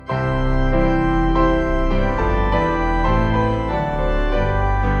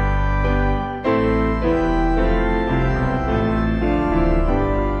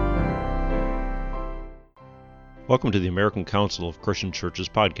Welcome to the American Council of Christian Churches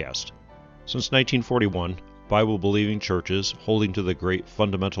podcast. Since 1941, Bible-believing churches holding to the great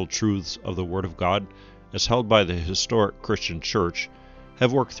fundamental truths of the Word of God, as held by the historic Christian Church,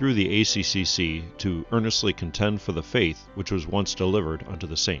 have worked through the ACCC to earnestly contend for the faith which was once delivered unto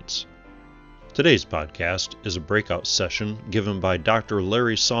the saints. Today's podcast is a breakout session given by Dr.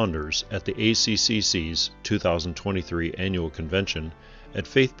 Larry Saunders at the ACCC's 2023 Annual Convention at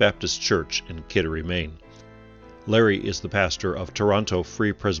Faith Baptist Church in Kittery, Maine. Larry is the pastor of Toronto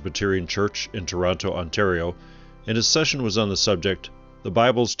Free Presbyterian Church in Toronto, Ontario, and his session was on the subject, The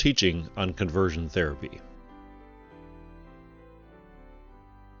Bible's Teaching on Conversion Therapy.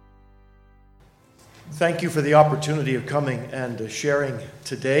 Thank you for the opportunity of coming and sharing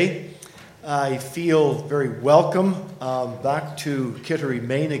today. I feel very welcome back to Kittery,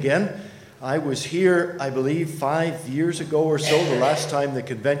 Maine again. I was here, I believe, 5 years ago or so, the last time the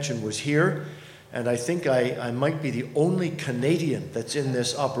convention was here. And I think I might be the only Canadian that's in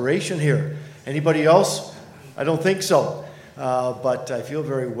this operation here. Anybody else? I don't think so. But I feel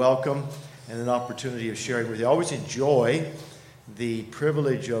very welcome and an opportunity of sharing with you. I always enjoy the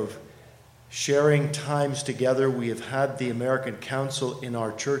privilege of sharing times together. We have had the American Council in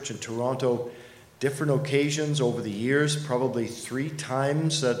our church in Toronto different occasions over the years, probably 3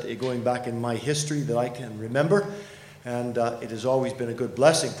 times that going back in my history that I can remember. And it has always been a good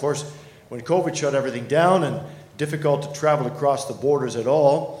blessing. Of course, when COVID shut everything down and difficult to travel across the borders at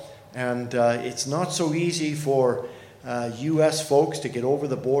all, and it's not so easy for U.S. folks to get over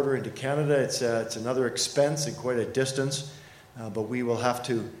the border into Canada. It's another expense and quite a distance, but we will have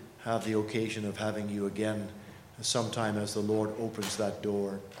to have the occasion of having you again sometime as the Lord opens that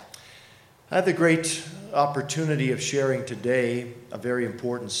door. I had the great opportunity of sharing today a very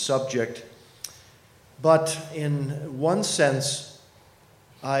important subject, but in one sense,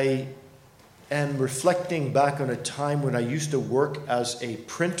 I am reflecting back on a time when I used to work as a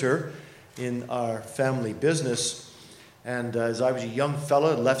printer in our family business. And as I was a young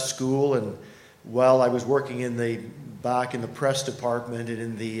fella, left school, and while I was working back in the press department and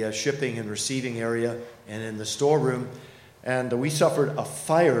in the shipping and receiving area and in the storeroom, and we suffered a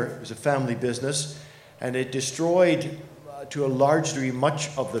fire. It was a family business, and it destroyed to a large degree much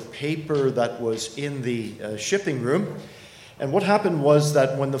of the paper that was in the shipping room. And what happened was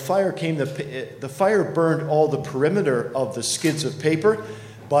that when the fire came, the fire burned all the perimeter of the skids of paper,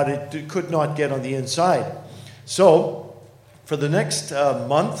 but it could not get on the inside. So for the next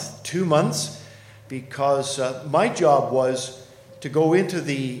 2 months, because my job was to go into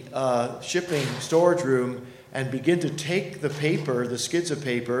the shipping storage room and begin to take the paper, the skids of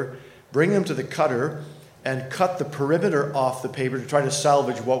paper, bring them to the cutter, and cut the perimeter off the paper to try to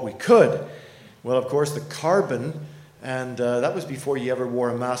salvage what we could. Well, of course, the carbon, and that was before you ever wore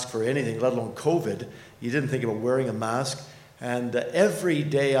a mask for anything, let alone COVID. You didn't think about wearing a mask. And every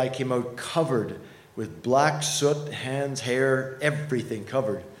day I came out covered with black soot, hands, hair, everything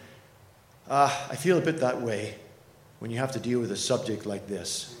covered. I feel a bit that way when you have to deal with a subject like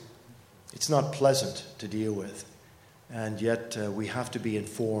this. It's not pleasant to deal with, and yet we have to be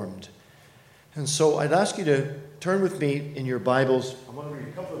informed. And so I'd ask you to turn with me in your Bibles. I want to read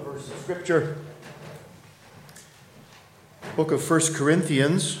a couple of verses of Scripture. Book of 1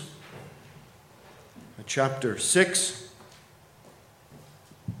 Corinthians, chapter 6.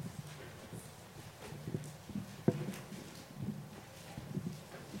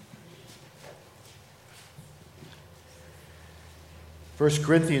 First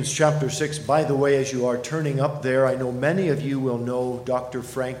Corinthians chapter 6. By the way, as you are turning up there, I know many of you will know Dr.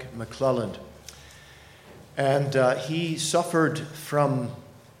 Frank McClelland. And he suffered from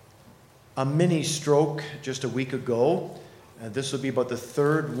a mini stroke just a week ago. This will be about the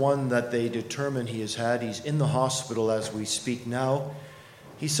 3rd one that they determine he has had. He's in the hospital as we speak now.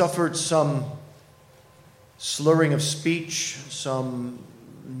 He suffered some slurring of speech, some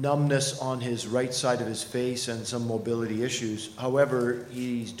numbness on his right side of his face, and some mobility issues. However,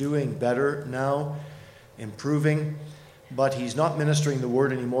 he's doing better now, improving, but he's not ministering the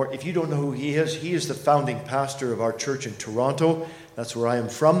word anymore. If you don't know who he is the founding pastor of our church in Toronto. That's where I am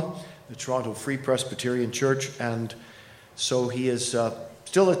from, the Toronto Free Presbyterian Church, and so he is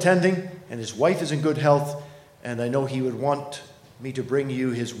still attending, and his wife is in good health, and I know he would want me to bring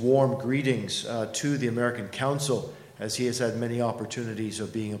you his warm greetings to the American Council, as he has had many opportunities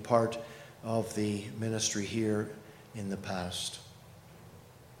of being a part of the ministry here in the past.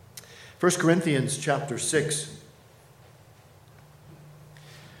 1 Corinthians chapter 6,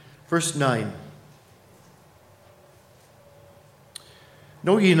 verse 9.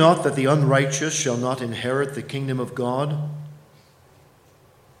 Know ye not that the unrighteous shall not inherit the kingdom of God?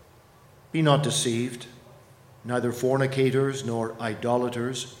 Be not deceived. neither fornicators, nor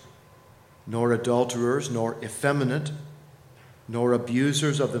idolaters, nor adulterers, nor effeminate, nor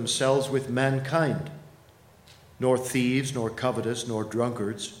abusers of themselves with mankind, nor thieves, nor covetous, nor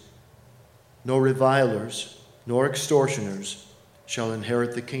drunkards, nor revilers, nor extortioners shall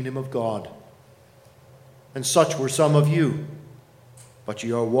inherit the kingdom of God. And such were some of you, but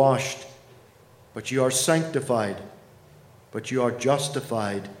ye are washed, but ye are sanctified, but ye are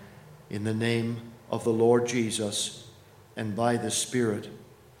justified in the name of the Lord Jesus and by the Spirit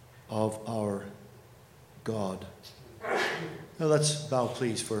of our God. Now let's bow,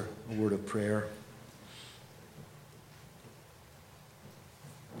 please, for a word of prayer.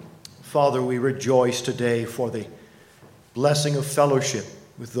 Father, we rejoice today for the blessing of fellowship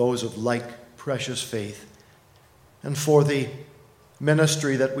with those of like precious faith, and for the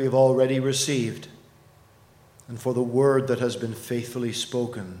ministry that we have already received, and for the word that has been faithfully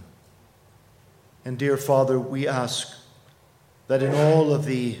spoken. And dear Father, we ask that in all of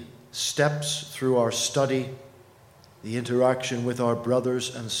the steps through our study, the interaction with our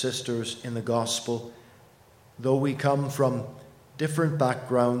brothers and sisters in the gospel, though we come from different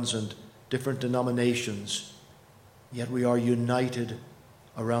backgrounds and different denominations, yet we are united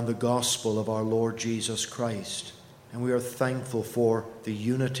around the gospel of our Lord Jesus Christ. And we are thankful for the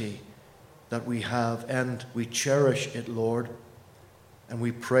unity that we have, and we cherish it, Lord. And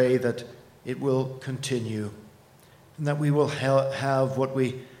we pray that it will continue, and that we will have what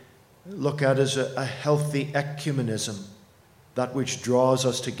we look at as a healthy ecumenism, that which draws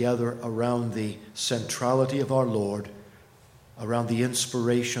us together around the centrality of our Lord, around the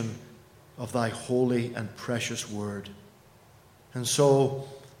inspiration of thy holy and precious word. And so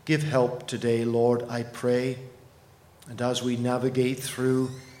give help today, Lord, I pray. And as we navigate through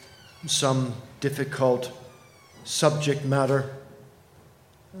some difficult subject matter,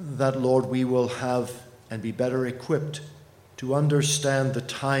 that, Lord, we will have and be better equipped to understand the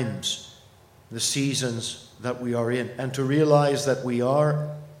times, the seasons that we are in, and to realize that we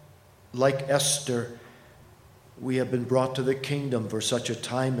are, like Esther, we have been brought to the kingdom for such a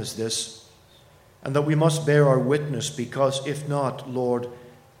time as this, and that we must bear our witness, because if not, Lord,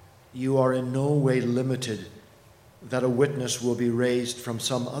 you are in no way limited, that a witness will be raised from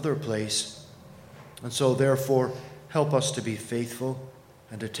some other place. And so, therefore, help us to be faithful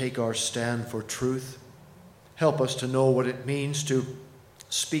and to take our stand for truth. Help us to know what it means to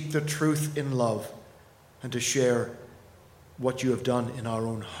speak the truth in love and to share what you have done in our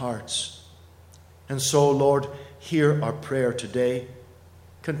own hearts. And so, Lord, hear our prayer today.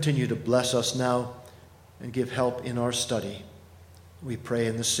 Continue to bless us now and give help in our study. We pray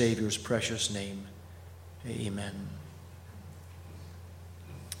in the Savior's precious name. Amen.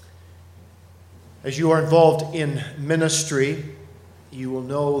 As you are involved in ministry, you will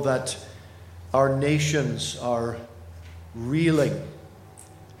know that our nations are reeling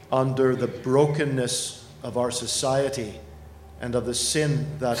under the brokenness of our society and of the sin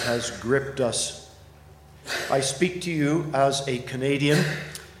that has gripped us. I speak to you as a Canadian,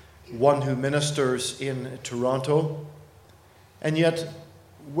 one who ministers in Toronto, and yet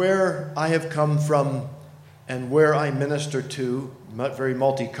where I have come from and where I minister to, not very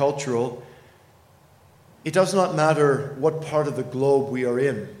multicultural, it does not matter what part of the globe we are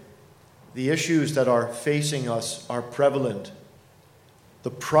in. The issues that are facing us are prevalent. The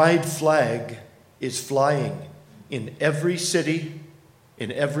pride flag is flying in every city,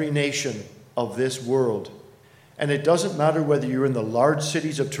 in every nation of this world. And it doesn't matter whether you're in the large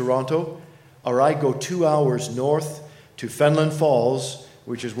cities of Toronto, or I go 2 hours north to Fenelon Falls,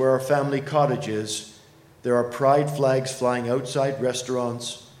 which is where our family cottage is. There are pride flags flying outside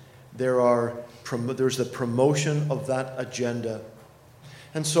restaurants. There's the promotion of that agenda.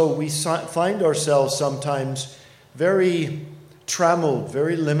 And so we find ourselves sometimes very trammeled,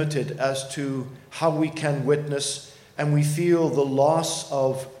 very limited as to how we can witness, and we feel the loss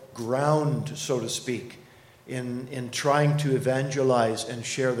of ground, so to speak, in trying to evangelize and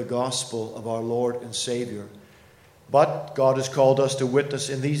share the gospel of our Lord and Savior. But God has called us to witness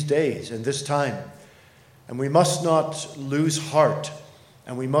in these days, in this time. And we must not lose heart,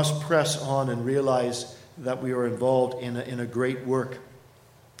 and we must press on and realize that we are involved in a great work.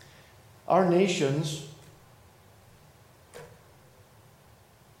 Our nations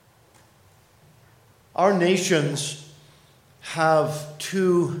have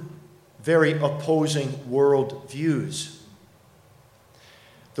two very opposing world views.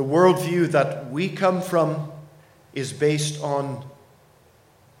 The worldview that we come from is based on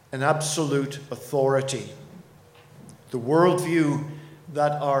an absolute authority. The worldview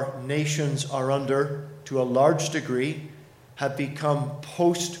that our nations are under, to a large degree, have become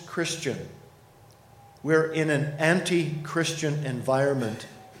post-Christian. We're in an anti-Christian environment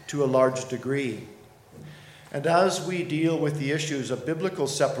to a large degree. And as we deal with the issues of biblical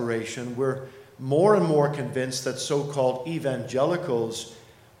separation, we're more and more convinced that so-called evangelicals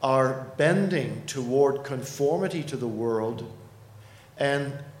are bending toward conformity to the world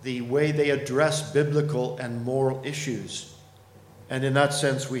and the way they address biblical and moral issues. And in that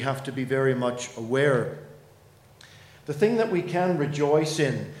sense, we have to be very much aware. The thing that we can rejoice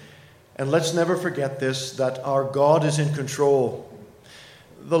in, and let's never forget this, that our God is in control.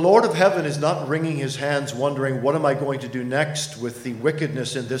 The Lord of heaven is not wringing his hands wondering, what am I going to do next with the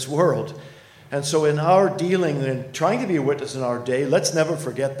wickedness in this world? And so in our dealing and trying to be a witness in our day, let's never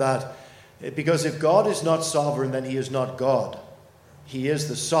forget that. Because if God is not sovereign, then he is not God. He is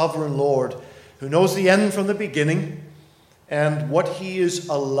the sovereign Lord who knows the end from the beginning, and what he is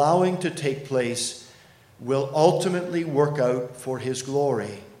allowing to take place will ultimately work out for his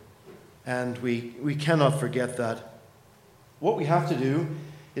glory. And we cannot forget that. What we have to do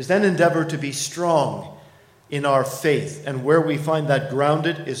is then endeavor to be strong in our faith. And where we find that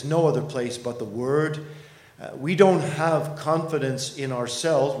grounded is no other place but the Word. We don't have confidence in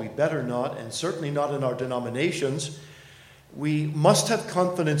ourselves. We better not, and certainly not in our denominations. We must have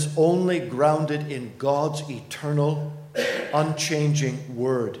confidence only grounded in God's eternal, unchanging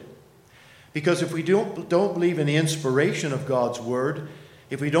Word. Because if we don't believe in the inspiration of God's Word,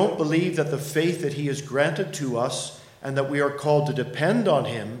 if we don't believe that the faith that he has granted to us and that we are called to depend on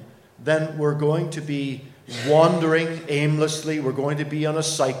him, then we're going to be wandering aimlessly. We're going to be on a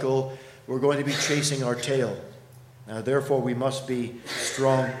cycle. We're going to be chasing our tail. Therefore, we must be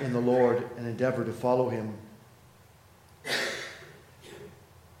strong in the Lord and endeavor to follow him.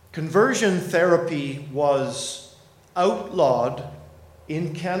 Conversion therapy was outlawed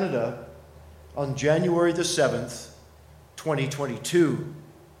in Canada on January the 7th, 2022.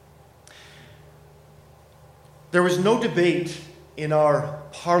 There was no debate in our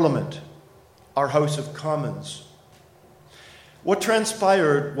Parliament, our House of Commons. What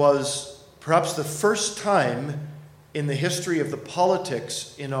transpired was perhaps the first time in the history of the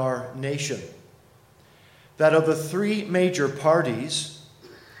politics in our nation that of the three major parties,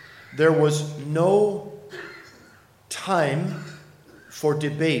 there was no time for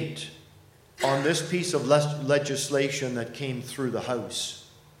debate on this piece of legislation that came through the House.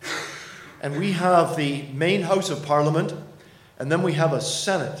 And we have the main House of Parliament, and then we have a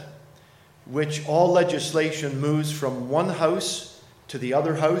Senate, which all legislation moves from one house to the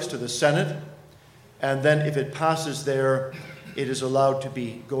other house, to the Senate, and then if it passes there, it is allowed to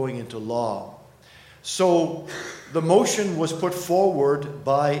be going into law. So the motion was put forward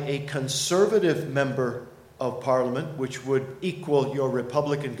by a Conservative member of Parliament, which would equal your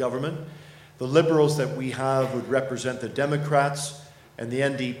Republican government. The Liberals that we have would represent the Democrats, and the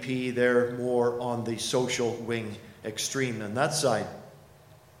NDP, they're more on the social wing extreme on that side.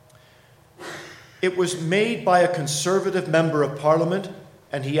 It was made by a Conservative member of Parliament,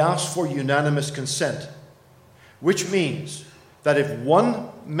 and he asked for unanimous consent, which means that if one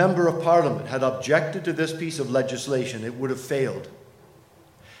member of Parliament had objected to this piece of legislation, it would have failed.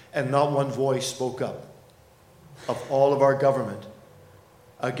 And not one voice spoke up of all of our government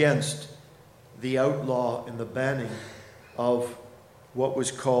against the outlaw and the banning of what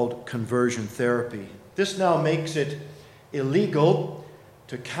was called conversion therapy. This now makes it illegal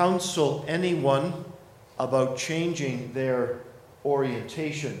to counsel anyone about changing their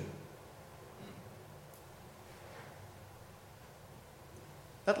orientation.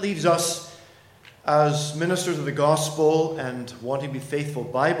 That leaves us, as ministers of the gospel and wanting to be faithful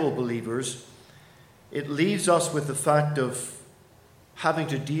Bible believers, it leaves us with the fact of having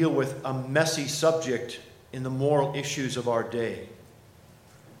to deal with a messy subject in the moral issues of our day.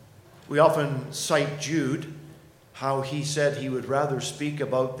 We often cite Jude, how he said he would rather speak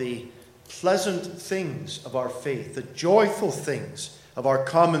about the pleasant things of our faith, the joyful things of our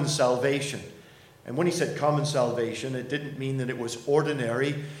common salvation. And when he said common salvation, it didn't mean that it was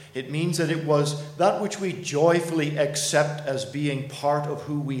ordinary. It means that it was that which we joyfully accept as being part of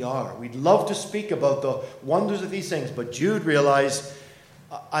who we are. We'd love to speak about the wonders of these things, but Jude realized,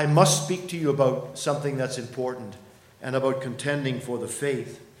 I must speak to you about something that's important and about contending for the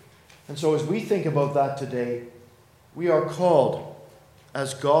faith. And so as we think about that today, we are called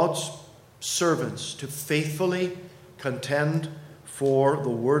as God's servants to faithfully contend for the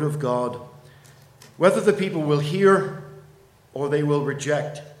Word of God, whether the people will hear or they will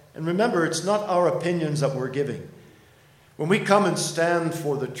reject. And remember, it's not our opinions that we're giving. When we come and stand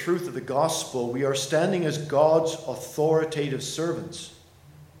for the truth of the gospel, we are standing as God's authoritative servants.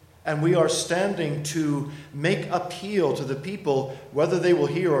 And we are standing to make appeal to the people, whether they will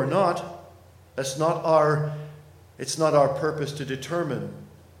hear or not. It's not our purpose to determine.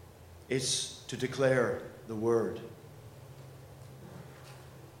 It's to declare the word.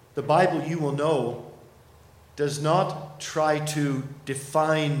 The Bible, you will know, does not try to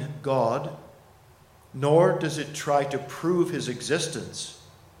define God, nor does it try to prove his existence.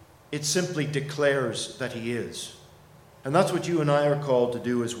 It simply declares that he is. And that's what you and I are called to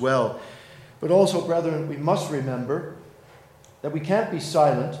do as well. But also, brethren, we must remember that we can't be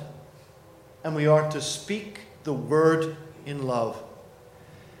silent, and we are to speak the word in love.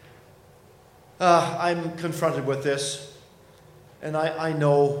 I'm confronted with this, and I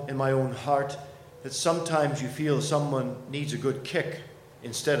know in my own heart that sometimes you feel someone needs a good kick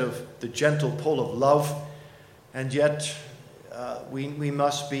instead of the gentle pull of love, and yet we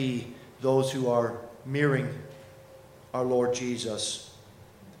must be those who are mirroring our Lord Jesus.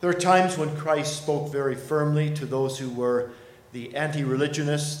 There are times when Christ spoke very firmly to those who were the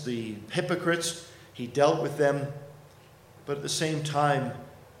anti-religionists, the hypocrites. He dealt with them, but at the same time,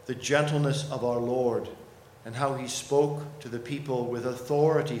 the gentleness of our Lord and how he spoke to the people with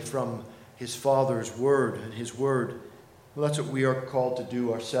authority from his Father's word and his word. Well, that's what we are called to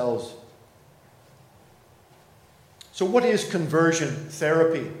do ourselves. So what is conversion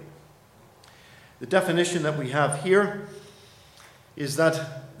therapy? The definition that we have here is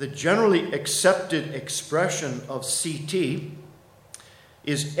that the generally accepted expression of CT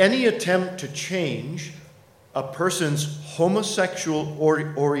is any attempt to change a person's homosexual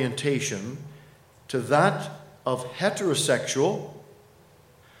orientation to that of heterosexual,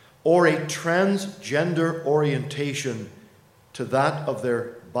 or a transgender orientation to that of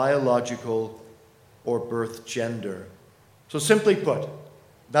their biological or birth gender. So simply put,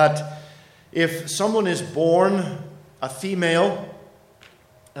 that if someone is born a female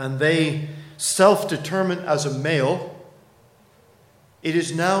and they self-determine as a male, it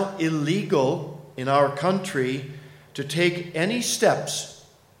is now illegal in our country to take any steps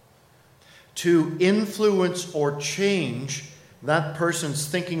to influence or change that person's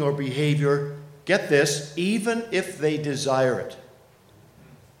thinking or behavior, get this, even if they desire it.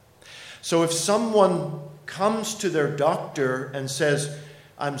 So if someone comes to their doctor and says,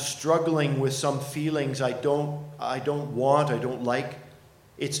 I'm struggling with some feelings I don't like,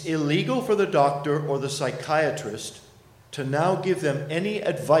 it's illegal for the doctor or the psychiatrist to now give them any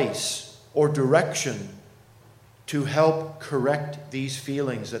advice or direction to help correct these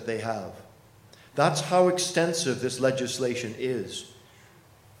feelings that they have. That's how extensive this legislation is.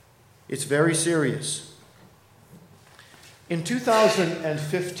 It's very serious. In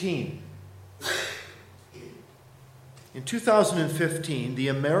 2015, the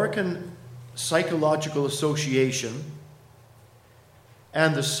American Psychological Association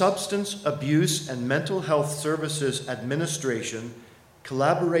and the Substance Abuse and Mental Health Services Administration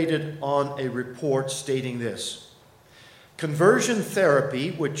collaborated on a report stating this: conversion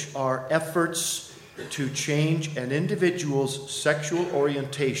therapy, which are efforts to change an individual's sexual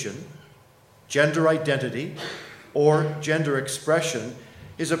orientation, gender identity, or gender expression,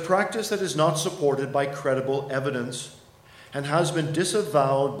 is a practice that is not supported by credible evidence and has been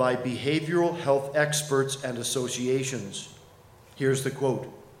disavowed by behavioral health experts and associations. Here's the quote,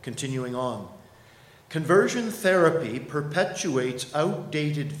 continuing on. Conversion therapy perpetuates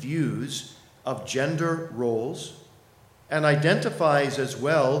outdated views of gender roles and identifies as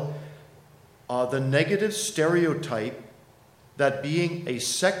well the negative stereotype that being a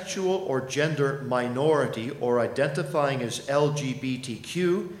sexual or gender minority or identifying as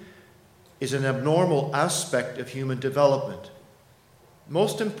LGBTQ is an abnormal aspect of human development.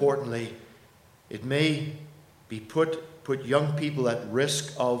 Most importantly, it may be put young people at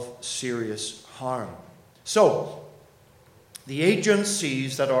risk of serious harm. So, the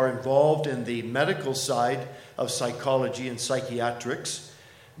agencies that are involved in the medical side of psychology and psychiatrics,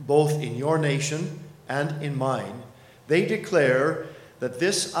 both in your nation and in mine, they declare that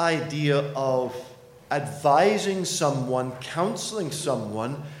this idea of advising someone, counseling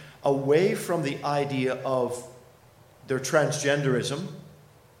someone away from the idea of their transgenderism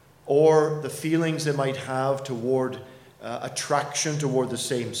or the feelings they might have toward attraction toward the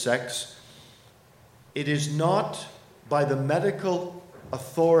same sex, it is not by the medical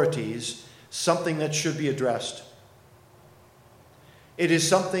authorities something that should be addressed. It is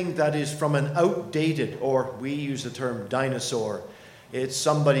something that is from an outdated, or we use the term dinosaur. It's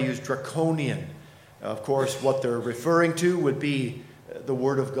somebody who's draconian. Of course, what they're referring to would be the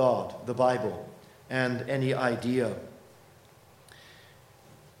Word of God, the Bible, and any idea.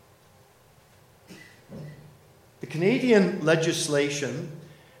 The Canadian legislation,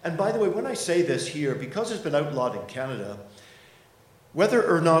 and by the way, when I say this here, because it's been outlawed in Canada, whether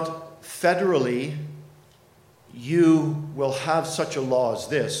or not federally you will have such a law as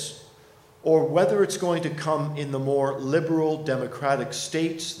this, or whether it's going to come in the more liberal democratic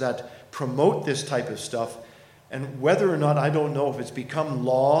states that promote this type of stuff, and whether or not, I don't know if it's become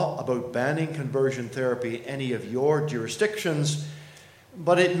law about banning conversion therapy in any of your jurisdictions,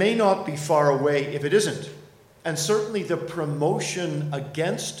 but it may not be far away if it isn't. And certainly the promotion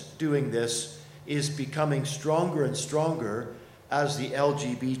against doing this is becoming stronger and stronger as the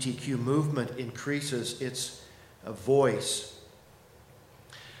LGBTQ movement increases its voice.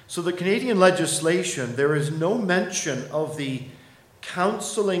 So the Canadian legislation, there is no mention of the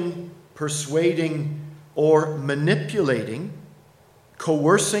counseling, persuading, or manipulating,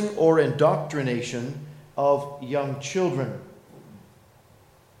 coercing, or indoctrination of young children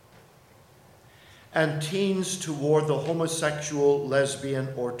and teens toward the homosexual, lesbian,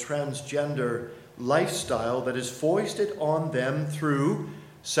 or transgender lifestyle that is foisted on them through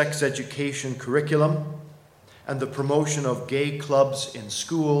sex education curriculum and the promotion of gay clubs in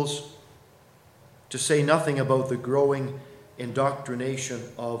schools, to say nothing about the growing indoctrination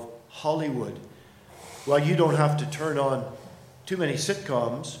of Hollywood. Well, you don't have to turn on too many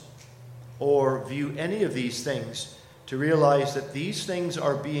sitcoms or view any of these things to realize that these things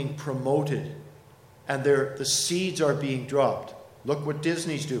are being promoted and the seeds are being dropped. Look what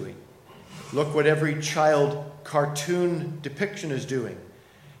Disney's doing. Look what every child cartoon depiction is doing.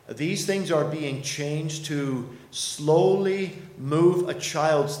 These things are being changed to slowly move a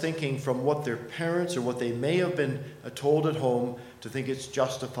child's thinking from what their parents or what they may have been told at home to think it's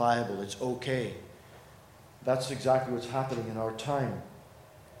justifiable, it's okay. That's exactly what's happening in our time.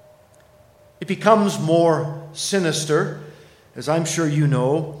 It becomes more sinister, as I'm sure you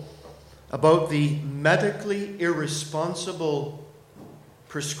know, about the medically irresponsible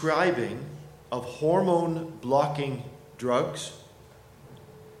prescribing of hormone-blocking drugs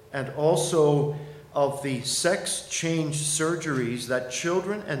and also of the sex change surgeries that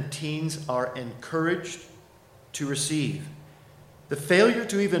children and teens are encouraged to receive. The failure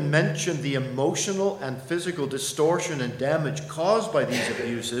to even mention the emotional and physical distortion and damage caused by these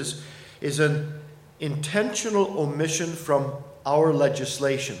abuses is an intentional omission from our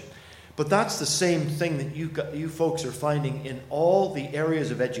legislation. But that's the same thing that you folks are finding in all the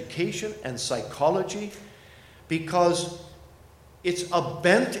areas of education and psychology, because it's a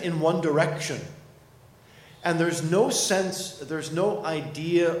bent in one direction. And there's no sense, there's no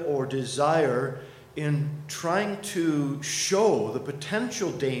idea or desire in trying to show the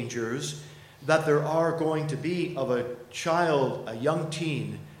potential dangers that there are going to be of a child, a young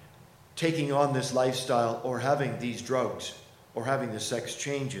teen, taking on this lifestyle or having these drugs or having the sex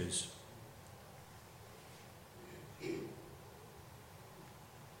changes.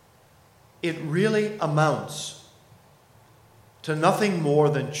 It really amounts to nothing more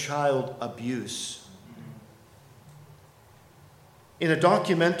than child abuse. In a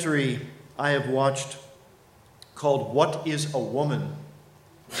documentary I have watched called What is a Woman?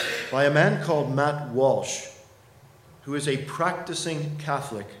 By a man called Matt Walsh, who is a practicing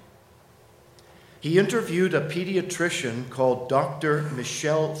Catholic. He interviewed a pediatrician called Dr.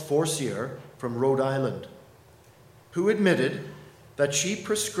 Michelle Forcier from Rhode Island, who admitted that she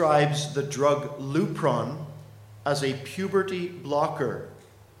prescribes the drug Lupron as a puberty blocker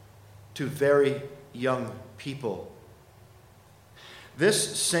to very young people.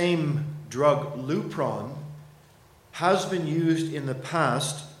 This same drug, Lupron, has been used in the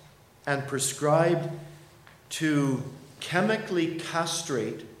past and prescribed to chemically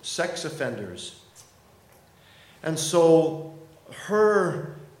castrate sex offenders. And so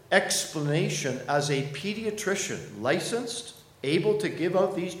her explanation as a pediatrician, licensed, able to give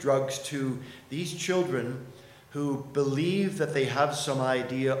out these drugs to these children who believe that they have some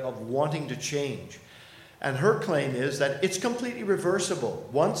idea of wanting to change. And her claim is that it's completely reversible.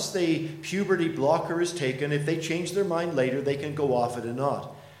 Once the puberty blocker is taken, if they change their mind later, they can go off it or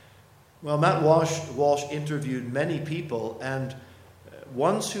not. Well, Matt Walsh interviewed many people, and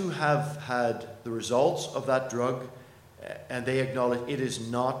ones who have had the results of that drug, and they acknowledge it is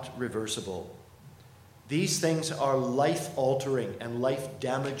not reversible. These things are life-altering and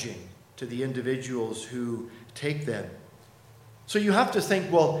life-damaging to the individuals who take them. So you have to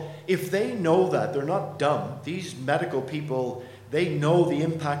think, well, if they know that, they're not dumb. These medical people, they know the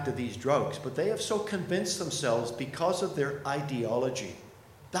impact of these drugs, but they have so convinced themselves because of their ideology.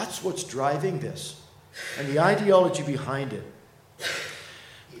 That's what's driving this, and the ideology behind it.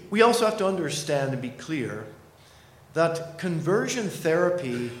 We also have to understand and be clear that conversion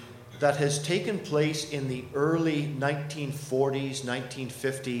therapy that has taken place in the early 1940s,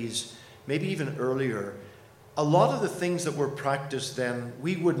 1950s, maybe even earlier, a lot of the things that were practiced then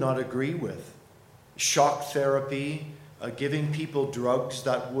we would not agree with. Shock therapy, giving people drugs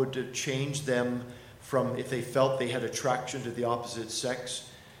that would change them from if they felt they had attraction to the opposite sex.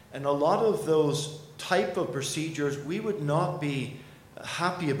 And a lot of those type of procedures we would not be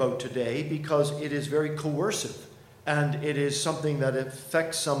happy about today because it is very coercive and it is something that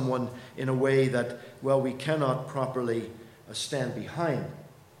affects someone in a way that, well, we cannot properly stand behind.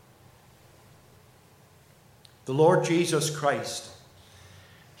 The Lord Jesus Christ,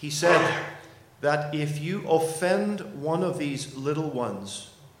 he said that if you offend one of these little ones,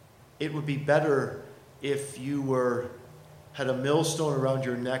 it would be better if you had a millstone around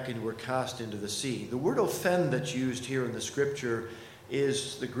your neck and were cast into the sea. The word offend that's used here in the scripture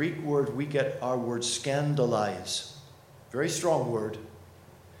is the Greek word we get our word scandalize. Very strong word.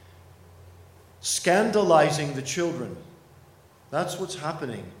 Scandalizing the children. That's what's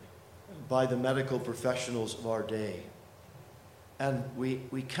happening by the medical professionals of our day. And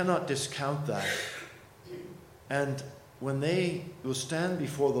we cannot discount that. And when they will stand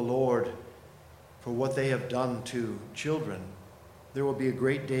before the Lord for what they have done to children, there will be a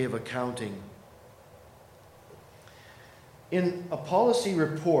great day of accounting. In a policy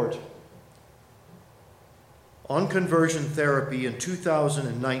report on conversion therapy in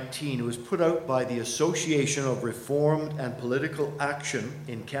 2019, it was put out by the Association of Reformed and Political Action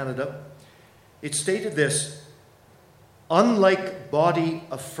in Canada. It stated this: unlike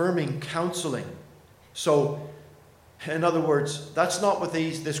body-affirming counseling. So, in other words, that's not what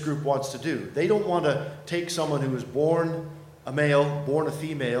this group wants to do. They don't want to take someone who was born a male, born a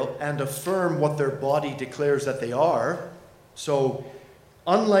female, and affirm what their body declares that they are. So,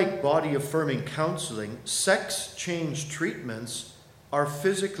 unlike body-affirming counseling, sex change treatments are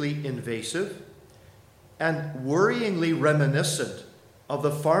physically invasive and worryingly reminiscent of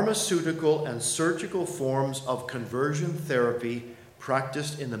the pharmaceutical and surgical forms of conversion therapy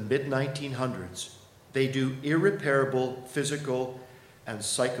practiced in the mid-1900s. They do irreparable physical and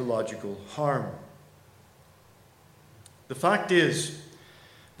psychological harm. The fact is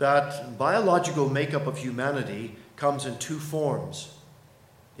that biological makeup of humanity comes in two forms.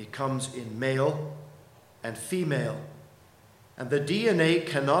 It comes in male and female. And the DNA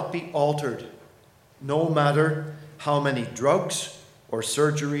cannot be altered, no matter how many drugs or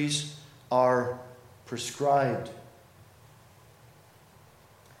surgeries are prescribed.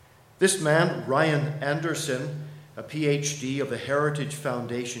 This man, Ryan Anderson, a PhD of the Heritage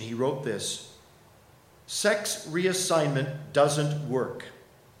Foundation, he wrote this: sex reassignment doesn't work.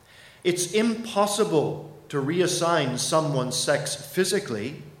 It's impossible to reassign someone's sex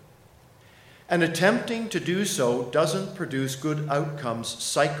physically, and attempting to do so doesn't produce good outcomes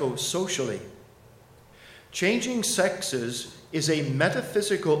psychosocially. Changing sexes is a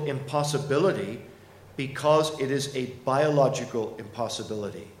metaphysical impossibility because it is a biological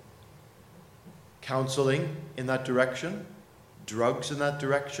impossibility. Counseling in that direction, drugs in that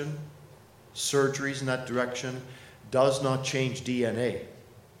direction, surgeries in that direction does not change DNA.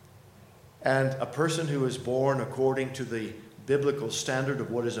 And a person who is born according to the biblical standard of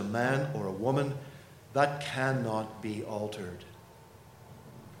what is a man or a woman, that cannot be altered.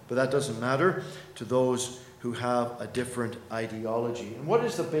 But that doesn't matter to those who have a different ideology. And what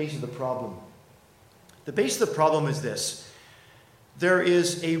is the base of the problem? The base of the problem is this: there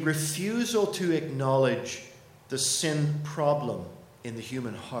is a refusal to acknowledge the sin problem in the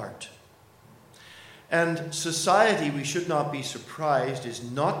human heart. And society, we should not be surprised,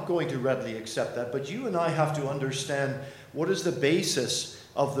 is not going to readily accept that. But you and I have to understand what is the basis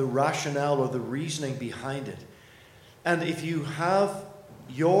of the rationale or the reasoning behind it. And if you have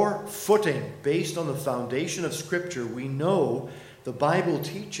your footing based on the foundation of Scripture, we know the Bible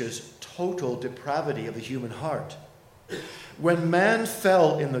teaches total depravity of the human heart. When man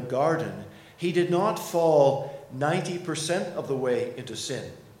fell in the garden, he did not fall 90% of the way into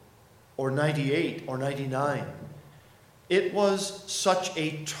sin, or 98 or 99. It was such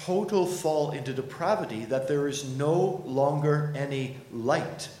a total fall into depravity that there is no longer any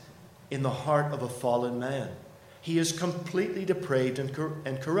light in the heart of a fallen man. He is completely depraved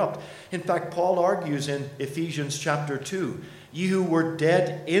and corrupt. In fact, Paul argues in Ephesians chapter 2, "Ye who were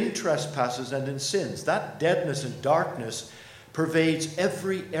dead in trespasses and in sins." That deadness and darkness pervades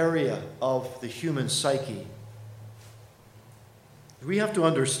every area of the human psyche. We have to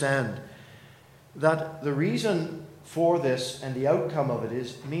understand that the reason for this and the outcome of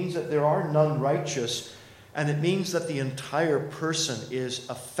it means that there are none righteous, and it means that the entire person is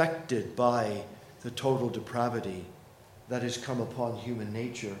affected by the total depravity that has come upon human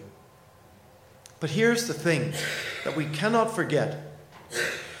nature. But here's the thing that we cannot forget,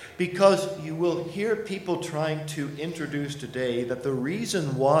 because you will hear people trying to introduce today that the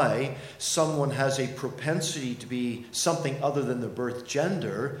reason why someone has a propensity to be something other than the birth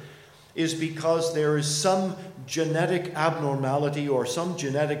gender is because there is some genetic abnormality or some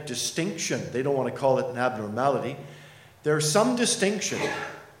genetic distinction. They don't want to call it an abnormality. There's some distinction,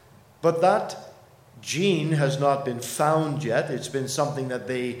 but that gene has not been found yet. It's been something that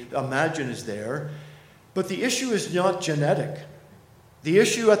they imagine is there. But the issue is not genetic. The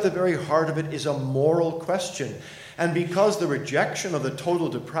issue at the very heart of it is a moral question. And because the rejection of the total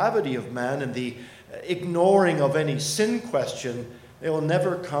depravity of man and the ignoring of any sin question, they will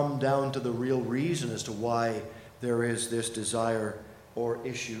never come down to the real reason as to why there is this desire or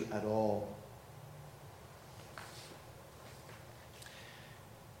issue at all.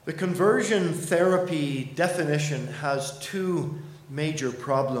 The conversion therapy definition has two major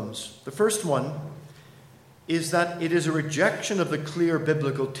problems. The first one is that it is a rejection of the clear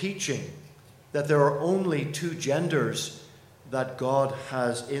biblical teaching that there are only two genders that God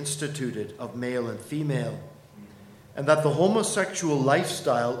has instituted, of male and female, and that the homosexual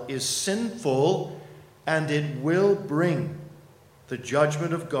lifestyle is sinful and it will bring the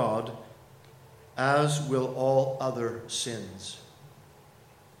judgment of God, as will all other sins.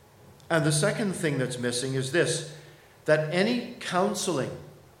 And the second thing that's missing is this, that any counseling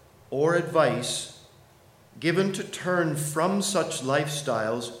or advice given to turn from such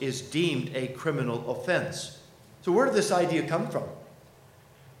lifestyles is deemed a criminal offense. So where did this idea come from?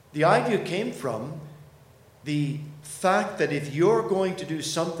 The idea came from the fact that if you're going to do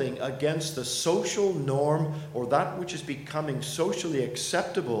something against the social norm or that which is becoming socially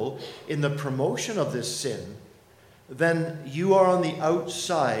acceptable in the promotion of this sin, then you are on the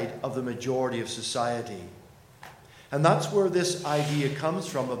outside of the majority of society. And that's where this idea comes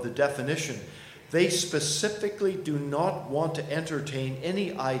from of the definition. They specifically do not want to entertain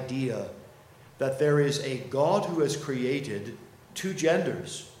any idea that there is a God who has created two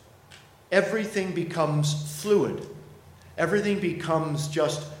genders. Everything becomes fluid. Everything becomes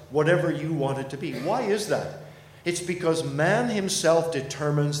just whatever you want it to be. Why is that? It's because man himself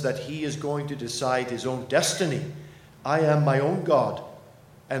determines that he is going to decide his own destiny. I am my own God,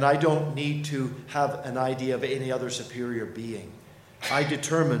 and I don't need to have an idea of any other superior being. I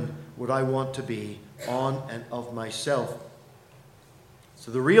determine what I want to be on and of myself.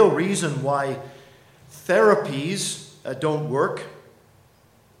 So the real reason why therapies don't work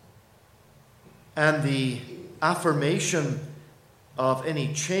and the affirmation of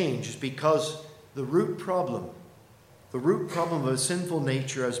any change is because the root problem of a sinful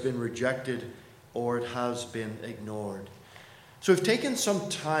nature has been rejected or it has been ignored. So we've taken some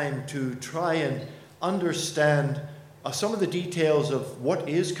time to try and understand some of the details of what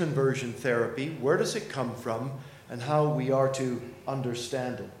is conversion therapy, where does it come from, and how we are to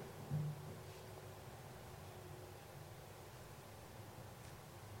understand it.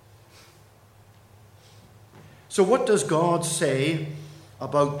 So what does God say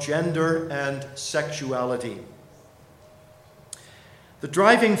about gender and sexuality? The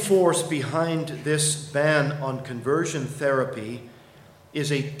driving force behind this ban on conversion therapy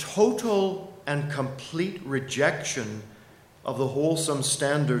is a total and complete rejection of the wholesome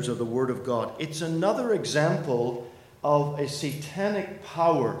standards of the Word of God. It's another example of a satanic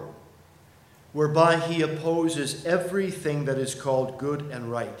power whereby he opposes everything that is called good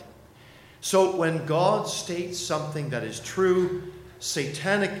and right. So when God states something that is true,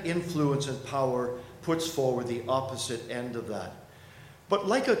 satanic influence and power puts forward the opposite end of that. But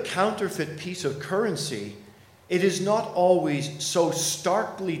like a counterfeit piece of currency, it is not always so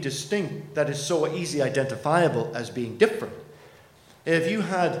starkly distinct that it's so easily identifiable as being different. If you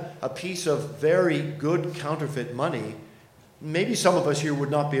had a piece of very good counterfeit money, maybe some of us here would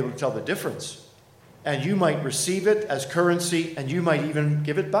not be able to tell the difference. And you might receive it as currency, and you might even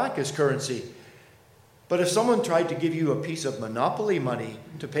give it back as currency. But if someone tried to give you a piece of monopoly money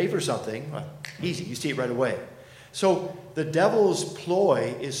to pay for something, well, easy, you see it right away. So the devil's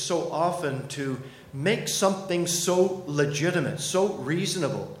ploy is so often to make something so legitimate, so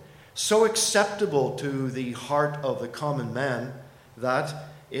reasonable, so acceptable to the heart of the common man that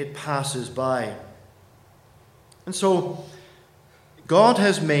it passes by. And so God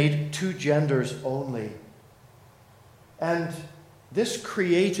has made two genders only. And this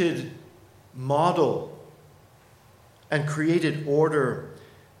created model and created order,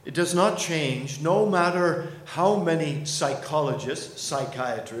 it does not change no matter how many psychologists,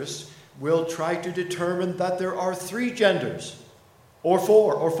 psychiatrists will try to determine that there are three genders, or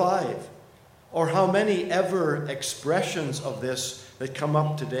four, or five, or how many ever expressions of this that come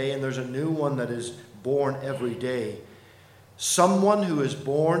up today, and there's a new one that is born every day. Someone who is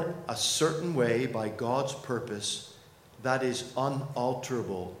born a certain way by God's purpose, that is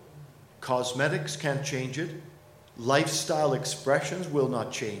unalterable. Cosmetics can't change it. Lifestyle expressions will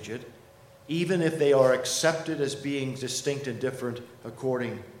not change it, even if they are accepted as being distinct and different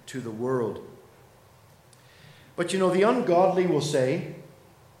according to the world. But the ungodly will say,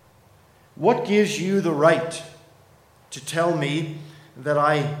 what gives you the right to tell me that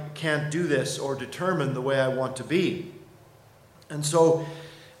I can't do this or determine the way I want to be? And so,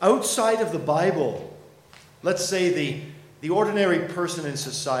 outside of the Bible, let's say the ordinary person in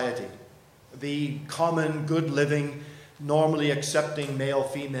society, the common, good living, normally accepting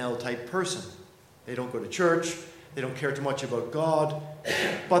male-female type person. They don't go to church, they don't care too much about God,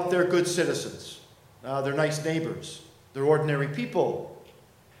 but they're good citizens. They're nice neighbors. They're ordinary people.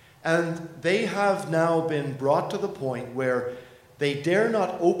 And they have now been brought to the point where they dare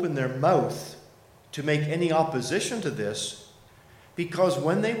not open their mouth to make any opposition to this, because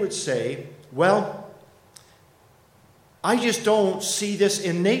when they would say, well, I just don't see this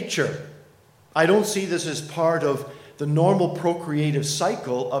in nature. I don't see this as part of the normal procreative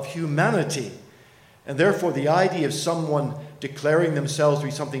cycle of humanity. And therefore, the idea of someone declaring themselves to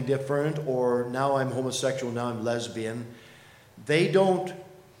be something different, or now I'm homosexual, now I'm lesbian, they don't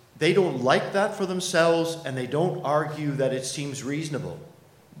like that for themselves, and they don't argue that it seems reasonable.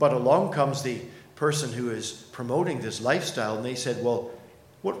 But along comes the person who is promoting this lifestyle, and they said, well,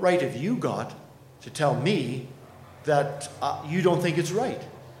 what right have you got to tell me that you don't think it's right?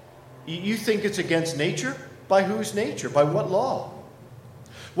 You think it's against nature? By whose nature? By what law?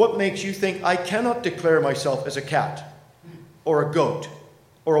 What makes you think I cannot declare myself as a cat or a goat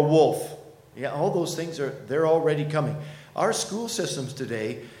or a wolf? Yeah, all those things they're already coming. Our school systems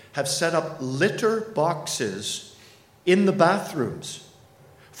today have set up litter boxes in the bathrooms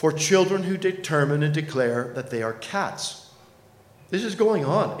for children who determine and declare that they are cats. This is going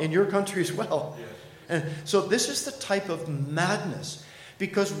on in your country as well. Yes. And so this is the type of madness.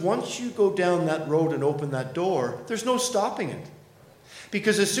 Because once you go down that road and open that door, there's no stopping it.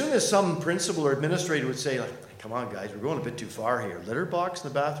 Because as soon as some principal or administrator would say, come on guys, we're going a bit too far here. Litter box in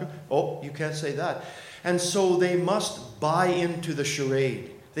the bathroom? Oh, you can't say that. And so they must buy into the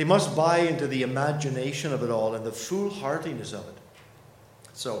charade. They must buy into the imagination of it all and the foolhardiness of it.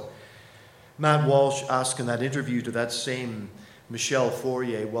 So Matt Walsh asked in that interview to that same Michelle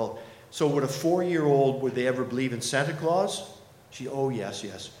Fourier, well, so would a 4-year-old, would they ever believe in Santa Claus? Oh,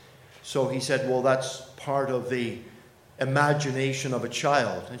 yes. So he said, well, that's part of the imagination of a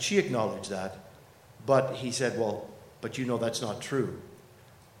child. And she acknowledged that. But he said, well, but that's not true.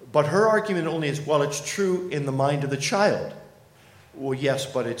 But her argument only is, well, it's true in the mind of the child. Well, yes,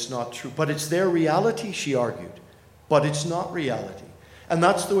 but it's not true. But it's their reality, she argued. But it's not reality. And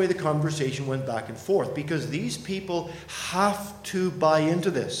that's the way the conversation went back and forth, because these people have to buy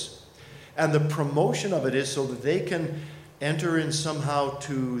into this. And the promotion of it is so that they can enter in somehow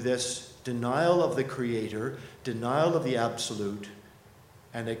to this denial of the Creator, denial of the Absolute,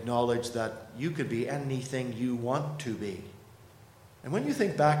 and acknowledge that you could be anything you want to be. And when you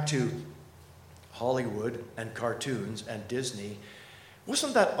think back to Hollywood and cartoons and Disney,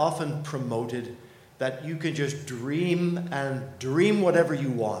 wasn't that often promoted that you can just dream and dream whatever you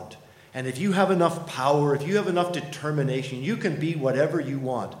want? And if you have enough power, if you have enough determination, you can be whatever you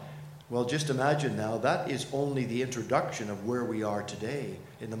want. Well, just imagine now, that is only the introduction of where we are today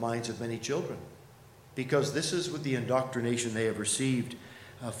in the minds of many children. Because this is with the indoctrination they have received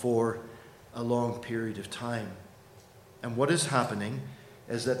for a long period of time. And what is happening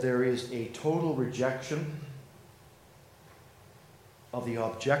is that there is a total rejection of the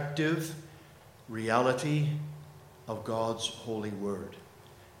objective reality of God's holy word.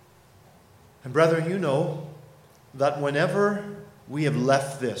 And brethren, you know that whenever we have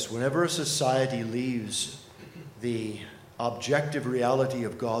left this, whenever a society leaves the objective reality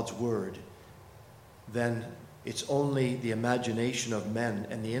of God's word, then it's only the imagination of men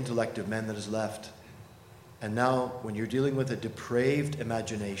and the intellect of men that is left. And now, when you're dealing with a depraved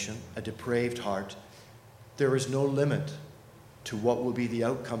imagination, a depraved heart, there is no limit to what will be the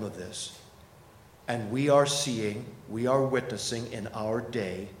outcome of this. And we are witnessing in our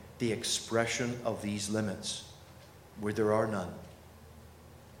day the expression of these limits, where there are none.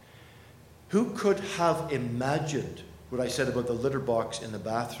 Who could have imagined what I said about the litter box in the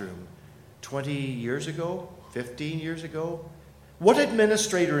bathroom 20 years ago, 15 years ago? What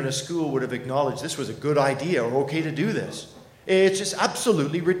administrator in a school would have acknowledged this was a good idea or okay to do this? It's just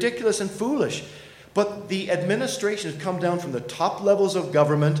absolutely ridiculous and foolish. But the administration has come down from the top levels of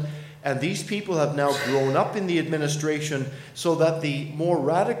government, And these people have now grown up in the administration so that the more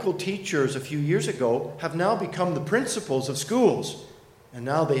radical teachers a few years ago have now become the principals of schools. And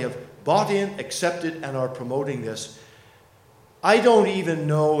now they have bought in, accepted, and are promoting this. I don't even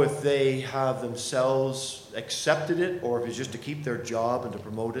know if they have themselves accepted it or if it's just to keep their job and to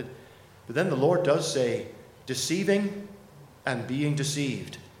promote it. But then the Lord does say, deceiving and being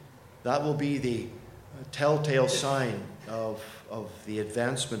deceived. That will be the telltale sign of the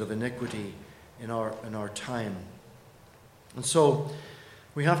advancement of iniquity in our time. And so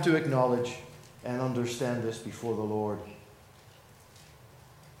we have to acknowledge and understand this before the Lord.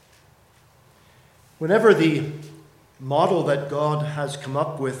 Whenever the model that God has come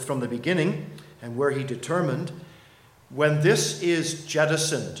up with from the beginning and where he determined, when this is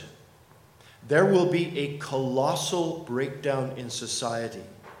jettisoned, there will be a colossal breakdown in society,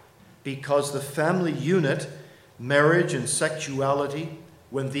 because the family unit, marriage and sexuality,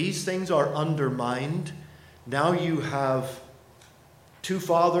 when these things are undermined, now you have 2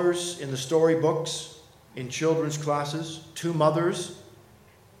 fathers in the storybooks, in children's classes, 2 mothers,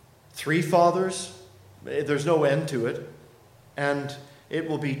 3 fathers. There's no end to it. And it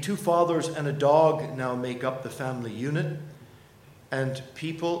will be 2 fathers and a dog now make up the family unit. And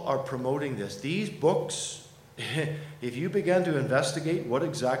people are promoting this. These books, if you begin to investigate what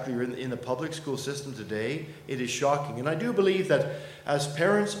exactly are in the public school system today, it is shocking. And I do believe that as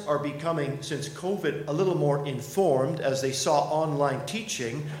parents are becoming, since COVID, a little more informed as they saw online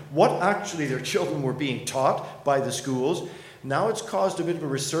teaching, what actually their children were being taught by the schools, now it's caused a bit of a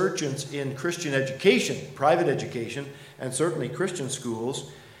resurgence in Christian education, private education, and certainly Christian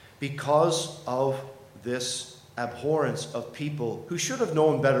schools, because of this abhorrence of people who should have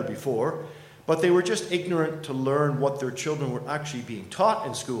known better before, but they were just ignorant to learn what their children were actually being taught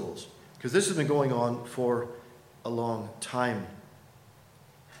in schools, because this has been going on for a long time.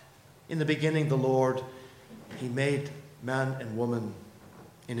 In the beginning, the Lord, he made man and woman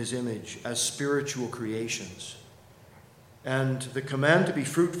in his image as spiritual creations. And the command to be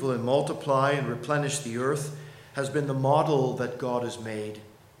fruitful and multiply and replenish the earth has been the model that God has made,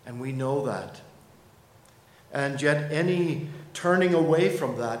 and we know that. And yet any turning away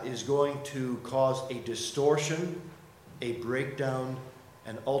from that is going to cause a distortion, a breakdown,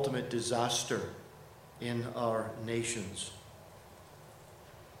 and ultimate disaster in our nations.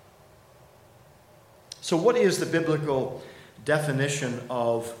 So what is the biblical definition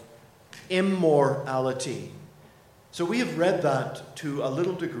of immorality? So we have read that to a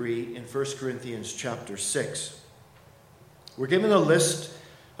little degree in 1 Corinthians chapter 6. We're given a list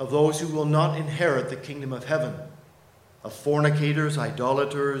of those who will not inherit the kingdom of heaven, of fornicators,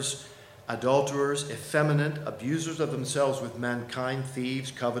 idolaters, adulterers, effeminate, abusers of themselves with mankind,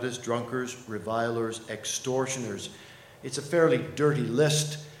 thieves, covetous, drunkards, revilers, extortioners. It's a fairly dirty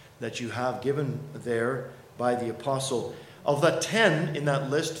list that you have given there by the apostle. Of the 10 in that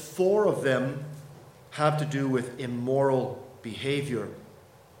list, 4 of them have to do with immoral behavior.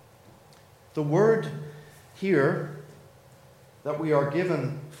 The word here that we are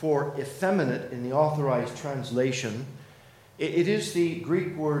given for effeminate in the authorized translation, it is the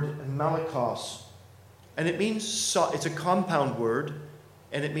Greek word malakos, and it means, it's a compound word,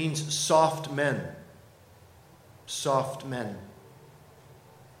 and it means soft men. Soft men.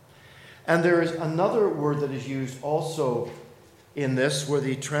 And there is another word that is used also in this, where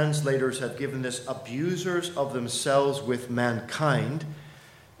the translators have given this abusers of themselves with mankind.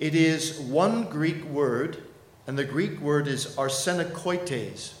 It is one Greek word, and the Greek word is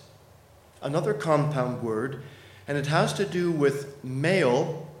arsenokoites, another compound word, and it has to do with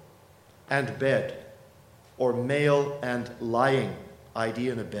male and bed, or male and lying,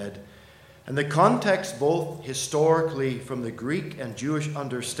 idea in a bed. And the context, both historically from the Greek and Jewish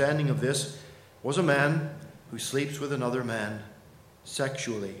understanding of this, was a man who sleeps with another man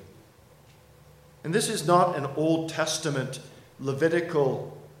sexually. And this is not an Old Testament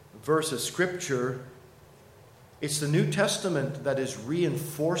Levitical verse of Scripture. It's the New Testament that is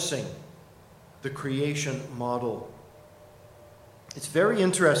reinforcing the creation model. It's very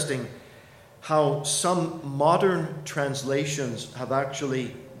interesting how some modern translations have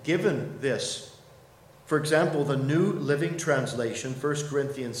actually given this. For example, the New Living Translation, 1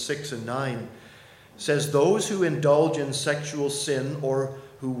 Corinthians 6 and 9, says, those who indulge in sexual sin or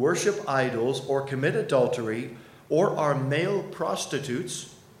who worship idols or commit adultery or are male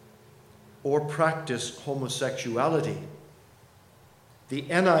prostitutes or practice homosexuality. The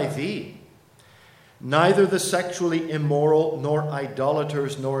NIV, neither the sexually immoral nor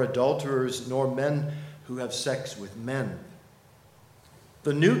idolaters nor adulterers nor men who have sex with men.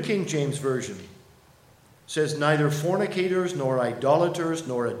 The New King James Version says, neither fornicators, nor idolaters,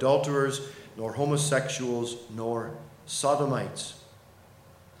 nor adulterers, nor homosexuals, nor sodomites.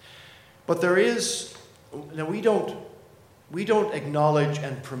 But there is, now we don't acknowledge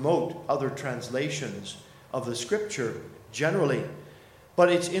and promote other translations of the Scripture generally,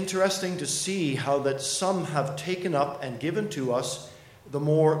 but it's interesting to see how that some have taken up and given to us the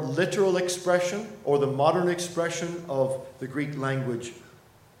more literal expression or the modern expression of the Greek language.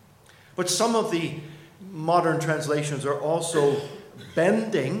 But some of the modern translations are also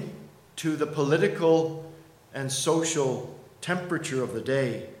bending to the political and social temperature of the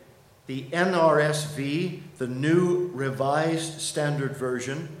day. The NRSV, the New Revised Standard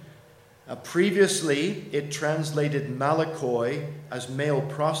Version, previously it translated Malakoi as male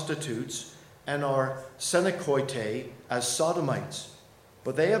prostitutes and our Senecoite as sodomites.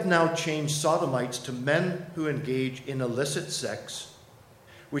 But they have now changed sodomites to men who engage in illicit sex,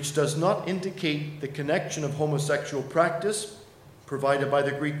 which does not indicate the connection of homosexual practice provided by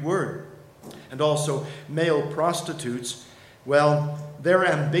the Greek word. And also male prostitutes, well, they're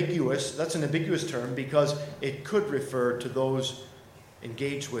ambiguous. That's an ambiguous term because it could refer to those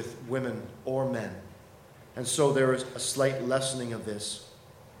engaged with women or men. And so there is a slight lessening of this.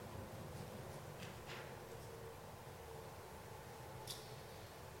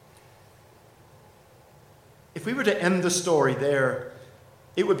 If we were to end the story there,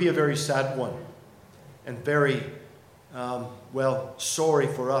 it would be a very sad one and very, sorry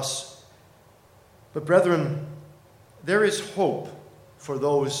for us. But brethren, there is hope for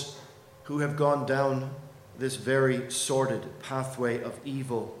those who have gone down this very sordid pathway of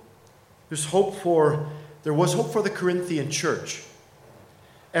evil. There was hope for the Corinthian church.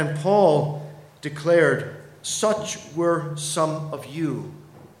 And Paul declared, "Such were some of you,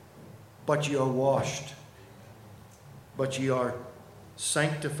 but ye are washed, but ye are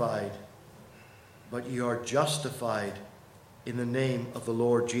sanctified, but ye are justified in the name of the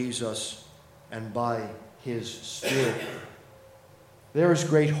Lord Jesus and by his Spirit." There is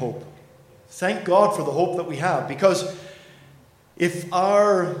great hope. Thank God for the hope that we have, because if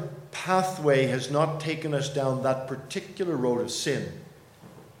our pathway has not taken us down that particular road of sin,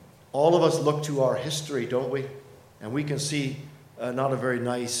 all of us look to our history, don't we? And we can see not a very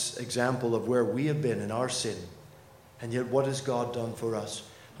nice example of where we have been in our sin. And yet, what has God done for us?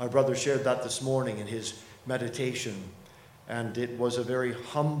 Our brother shared that this morning in his meditation. And it was a very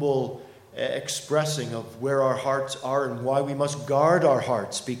humble expressing of where our hearts are and why we must guard our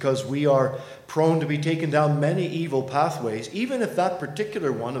hearts, because we are prone to be taken down many evil pathways, even if that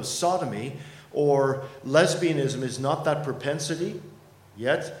particular one of sodomy or lesbianism is not that propensity.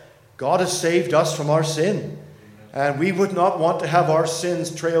 Yet, God has saved us from our sin. And we would not want to have our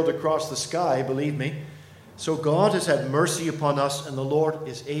sins trailed across the sky, believe me. So God has had mercy upon us, and the Lord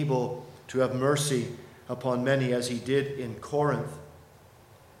is able to have mercy upon many, as he did in Corinth.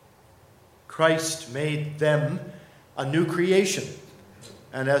 Christ made them a new creation,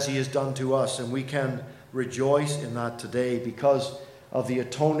 and as he has done to us, and we can rejoice in that today because of the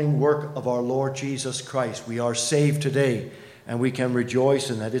atoning work of our Lord Jesus Christ. We are saved today, and we can rejoice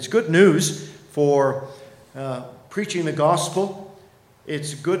in that. It's good news for preaching the gospel.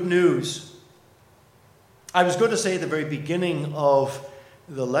 It's good news. I was going to say at the very beginning of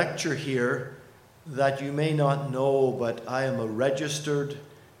the lecture here that you may not know, but I am a registered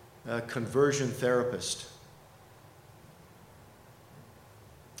conversion therapist.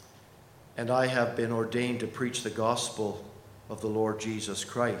 And I have been ordained to preach the gospel of the Lord Jesus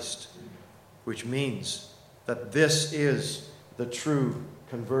Christ, which means that this is the true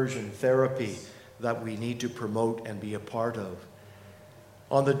conversion therapy that we need to promote and be a part of.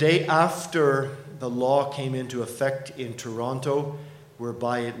 On the day after the law came into effect in Toronto,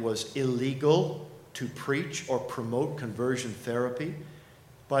 whereby it was illegal to preach or promote conversion therapy,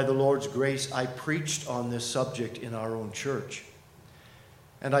 by the Lord's grace, I preached on this subject in our own church.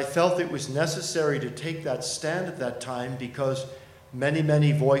 And I felt it was necessary to take that stand at that time because many,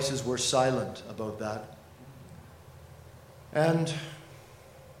 many voices were silent about that. And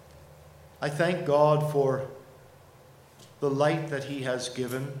I thank God for the light that he has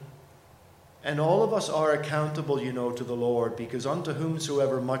given. And all of us are accountable, to the Lord, because unto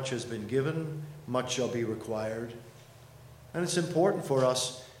whomsoever much has been given, much shall be required. And it's important for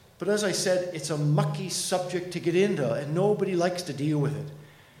us. But as I said, it's a mucky subject to get into, and nobody likes to deal with it.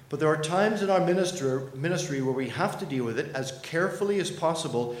 But there are times in our ministry where we have to deal with it as carefully as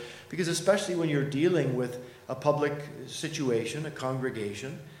possible, because especially when you're dealing with a public situation, a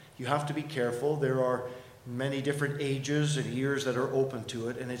congregation, you have to be careful. There are many different ages and years that are open to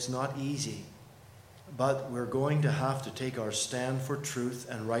it, and it's not easy. But we're going to have to take our stand for truth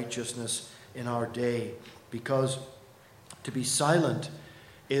and righteousness in our day. because to be silent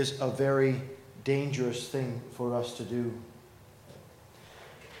is a very dangerous thing for us to do.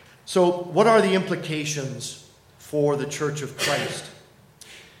 So, what are the implications for the Church of Christ?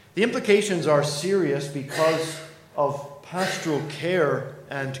 The implications are serious because of pastoral care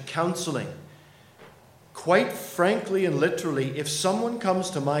and counseling. Quite frankly and literally, if someone comes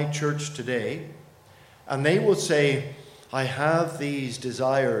to my church today and they will say, I have these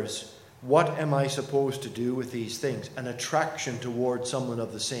desires, what am I supposed to do with these things? An attraction towards someone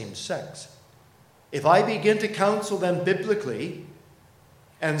of the same sex. If I begin to counsel them biblically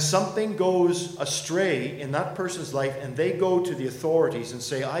and something goes astray in that person's life and they go to the authorities and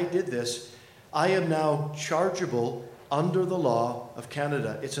say, I did this, I am now chargeable under the law of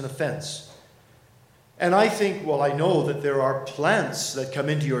Canada. It's an offense. And I think, well, I know that there are plants that come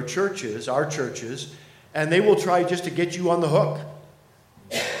into your churches, our churches, and they will try just to get you on the hook.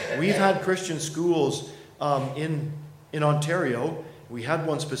 We've had Christian schools in Ontario. We had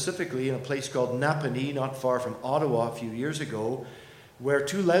one specifically in a place called Napanee, not far from Ottawa, a few years ago, where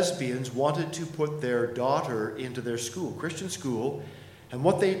two lesbians wanted to put their daughter into their school, Christian school. And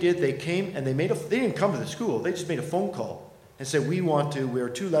what they did, they came and they didn't come to the school, they just made a phone call and said, we're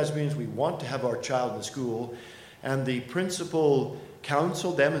two lesbians, we want to have our child in the school. And the principal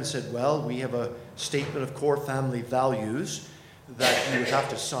counseled them and said, well, we have a statement of core family values that you would have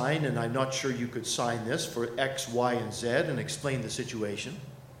to sign, and I'm not sure you could sign this for X, Y, and Z, and explain the situation.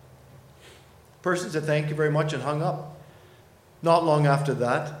 The person said, thank you very much, and hung up. Not long after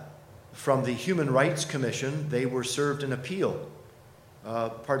that, from the Human Rights Commission, they were served an appeal, a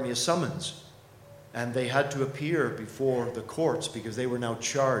summons. And they had to appear before the courts because they were now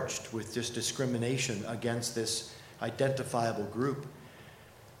charged with this discrimination against this identifiable group.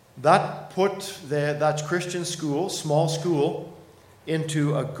 That put that Christian school, small school,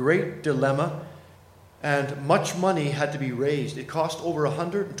 into a great dilemma, and much money had to be raised. It cost over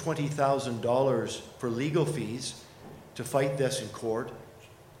 $120,000 for legal fees to fight this in court.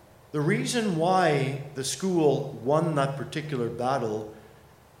 The reason why the school won that particular battle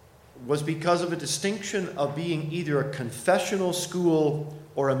was because of a distinction of being either a confessional school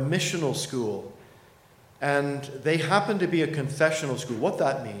or a missional school. And they happened to be a confessional school. What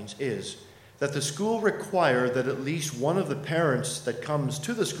that means is that the school required that at least one of the parents that comes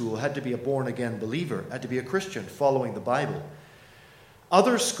to the school had to be a born-again believer, had to be a Christian following the Bible.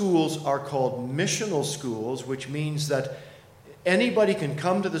 Other schools are called missional schools, which means that anybody can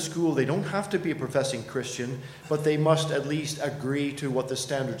come to the school. They don't have to be a professing Christian, but they must at least agree to what the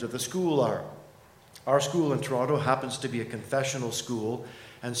standards of the school are. Our school in Toronto happens to be a confessional school,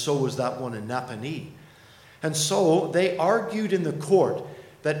 and so was that one in Napanee. And so they argued in the court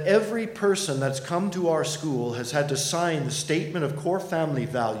that every person that's come to our school has had to sign the statement of core family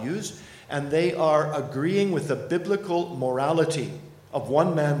values, and they are agreeing with the biblical morality of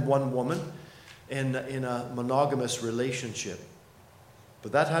one man, one woman in a monogamous relationship.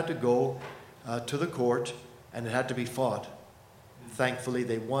 But that had to go to the court, and it had to be fought. Thankfully,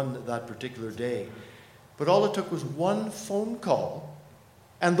 they won that particular day. But all it took was one phone call,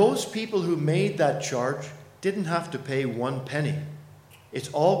 and those people who made that charge didn't have to pay one penny. It's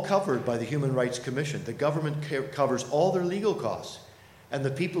all covered by the Human Rights Commission. The government covers all their legal costs. And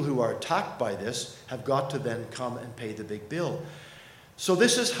the people who are attacked by this have got to then come and pay the big bill. So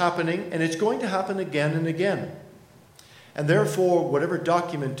this is happening, and it's going to happen again and again. And therefore, whatever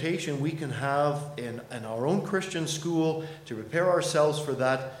documentation we can have in our own Christian school to prepare ourselves for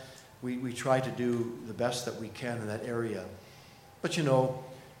that, we try to do the best that we can in that area. But no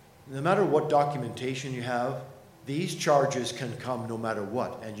matter what documentation you have, these charges can come no matter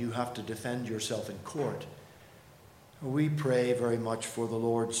what, and you have to defend yourself in court. We pray very much for the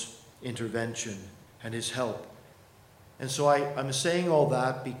Lord's intervention and His help. And so I'm saying all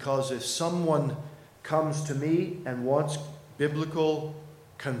that because if someone comes to me and wants biblical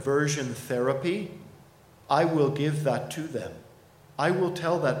conversion therapy, I will give that to them. I will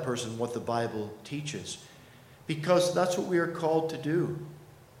tell that person what the Bible teaches, because that's what we are called to do.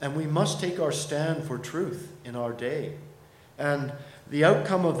 And we must take our stand for truth in our day. And the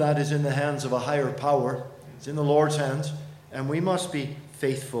outcome of that is in the hands of a higher power. It's in the Lord's hands, and we must be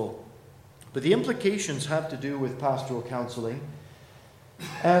faithful. But the implications have to do with pastoral counseling.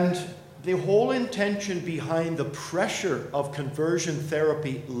 And the whole intention behind the pressure of conversion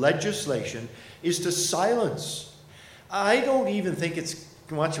therapy legislation is to silence. I don't even think it's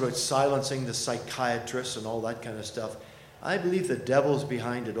much about silencing the psychiatrists and all that kind of stuff. I believe the devil's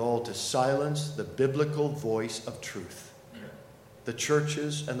behind it all to silence the biblical voice of truth. The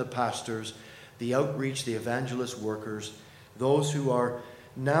churches and the pastors, the outreach, the evangelist workers, those who are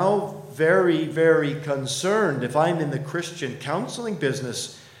now very, very concerned if I'm in the Christian counseling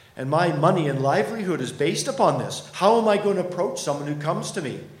business and my money and livelihood is based upon this. How am I going to approach someone who comes to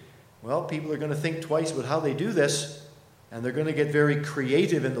me? Well, people are going to think twice about how they do this, and they're going to get very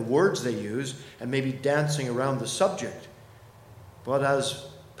creative in the words they use and maybe dancing around the subject. But as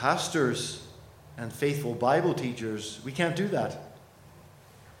pastors and faithful Bible teachers, we can't do that.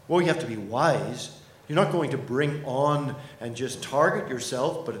 Well, you have to be wise. You're not going to bring on and just target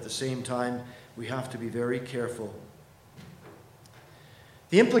yourself, but at the same time, we have to be very careful.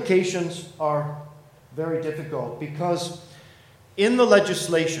 The implications are very difficult because in the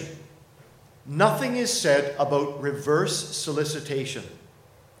legislation, nothing is said about reverse solicitation.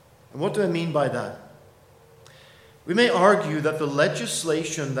 And what do I mean by that? We may argue that the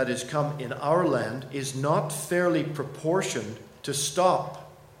legislation that has come in our land is not fairly proportioned to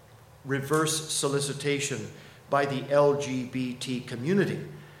stop reverse solicitation by the LGBT community.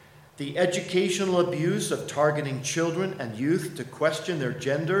 The educational abuse of targeting children and youth to question their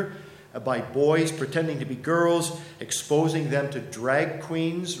gender by boys pretending to be girls, exposing them to drag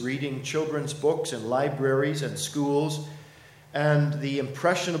queens, reading children's books in libraries and schools, and the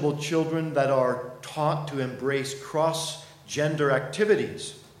impressionable children that are taught to embrace cross-gender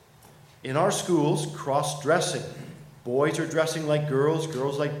activities. In our schools, cross-dressing. Boys are dressing like girls,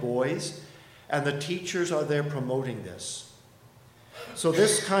 girls like boys, and the teachers are there promoting this. So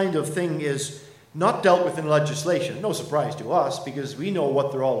this kind of thing is not dealt with in legislation. No surprise to us, because we know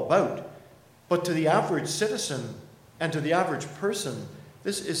what they're all about. But to the average citizen and to the average person,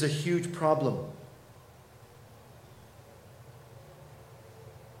 this is a huge problem.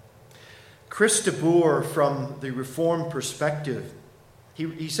 Chris de Boer, from the Reformed perspective,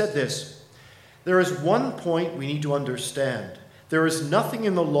 he said this: there is one point we need to understand. There is nothing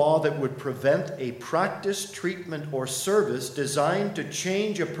in the law that would prevent a practice, treatment, or service designed to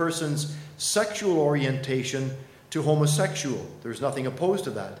change a person's sexual orientation to homosexual. There's nothing opposed to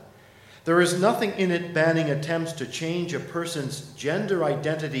that. There is nothing in it banning attempts to change a person's gender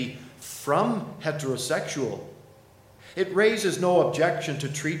identity from heterosexual. It raises no objection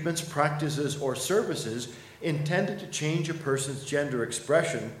to treatments, practices, or services intended to change a person's gender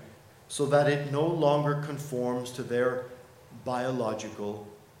expression so that it no longer conforms to their biological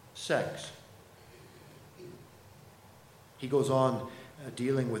sex. He goes on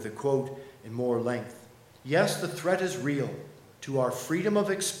dealing with the quote in more length. Yes, the threat is real to our freedom of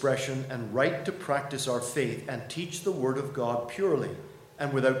expression and right to practice our faith and teach the Word of God purely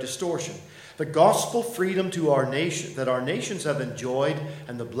and without distortion. The gospel freedom to our nation that our nations have enjoyed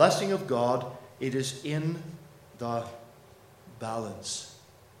and the blessing of God, it is in the balance.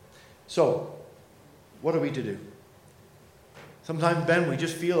 So, what are we to do? Sometimes, Ben, we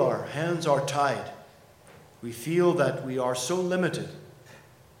just feel our hands are tied. We feel that we are so limited.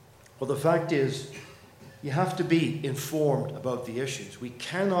 Well, the fact is, you have to be informed about the issues. We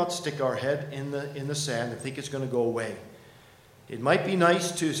cannot stick our head in the sand and think it's going to go away. It might be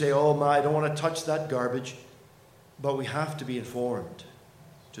nice to say, oh, I don't want to touch that garbage, but we have to be informed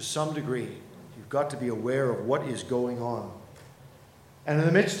to some degree. You've got to be aware of what is going on. And in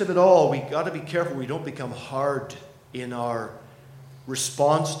the midst of it all, we've got to be careful we don't become hard in our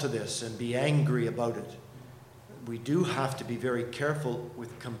response to this and be angry about it. We do have to be very careful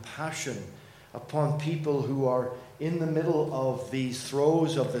with compassion upon people who are in the middle of the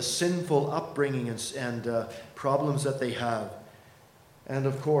throes of the sinful upbringing and problems that they have. And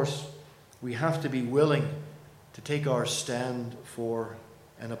of course, we have to be willing to take our stand for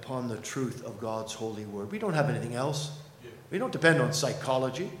and upon the truth of God's holy word. We don't have anything else. We don't depend on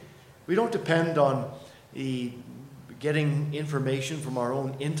psychology. We don't depend on getting information from our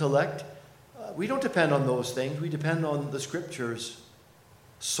own intellect. We don't depend on those things. We depend on the Scriptures.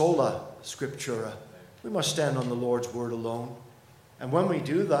 Sola Scriptura. We must stand on the Lord's word alone. And when we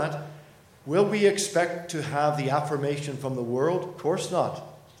do that, will we expect to have the affirmation from the world? Of course not.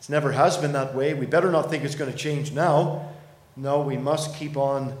 It never has been that way. We better not think it's going to change now. No, we must keep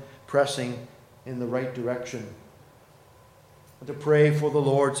on pressing in the right direction. And to pray for the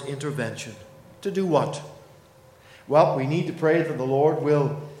Lord's intervention. To do what? Well, we need to pray that the Lord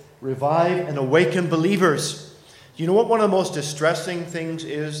will revive and awaken believers. You know what one of the most distressing things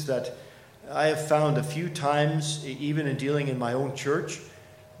is that I have found a few times, even in dealing in my own church,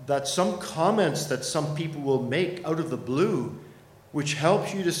 that some comments that some people will make out of the blue, which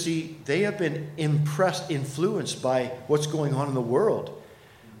helps you to see they have been influenced by what's going on in the world.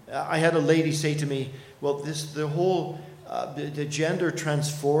 I had a lady say to me, well, the whole gender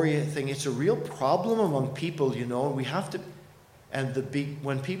transphoria thing, it's a real problem among people, you know, and we have to, and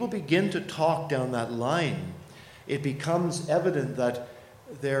when people begin to talk down that line, it becomes evident that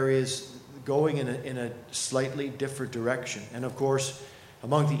there is going in a slightly different direction. And of course,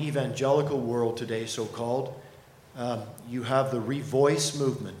 among the evangelical world today, so-called, you have the Revoice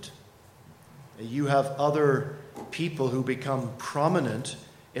movement. You have other people who become prominent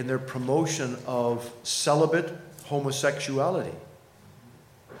in their promotion of celibate homosexuality.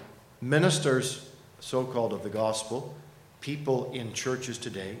 Ministers, so-called, of the gospel, people in churches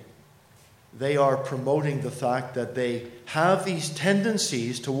today, they are promoting the fact that they have these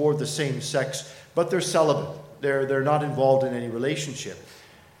tendencies toward the same sex, but they're celibate. They're not involved in any relationship.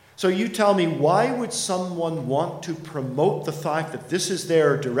 So you tell me, why would someone want to promote the fact that this is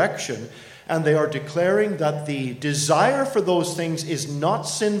their direction, and they are declaring that the desire for those things is not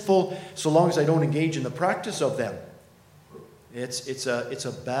sinful so long as I don't engage in the practice of them? It's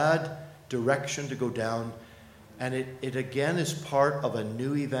a bad direction to go down. And it again is part of a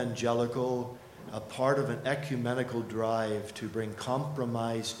new evangelical, a part of an ecumenical drive to bring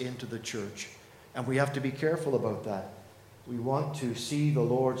compromise into the church. And we have to be careful about that. We want to see the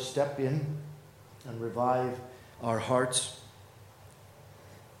Lord step in and revive our hearts,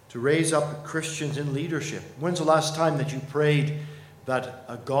 to raise up Christians in leadership. When's the last time that you prayed that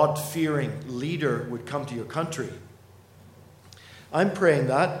a God-fearing leader would come to your country? I'm praying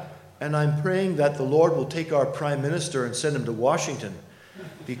that. And I'm praying that the Lord will take our Prime Minister and send him to Washington,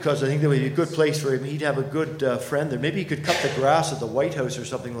 because I think that would be a good place for him. He'd have a good friend there. Maybe he could cut the grass at the White House or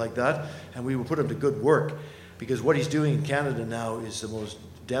something like that, and we will put him to good work, because what he's doing in Canada now is the most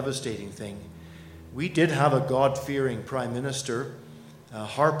devastating thing. We did have a God-fearing Prime Minister.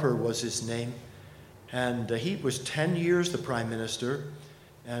 Harper was his name, and he was 10 years the Prime Minister,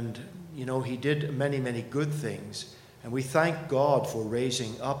 and he did many, many good things. And we thank God for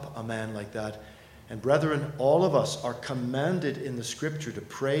raising up a man like that. And brethren, all of us are commanded in the Scripture to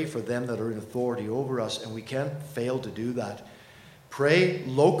pray for them that are in authority over us, and we can't fail to do that. Pray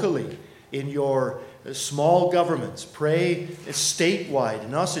locally in your small governments. Pray statewide.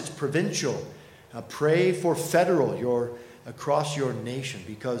 In us, it's provincial. Pray for federal, across your nation,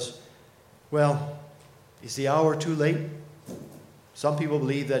 because, well, is the hour too late? Some people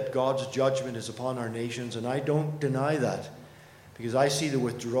believe that God's judgment is upon our nations, and I don't deny that, because I see the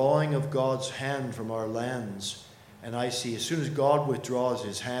withdrawing of God's hand from our lands, and I see as soon as God withdraws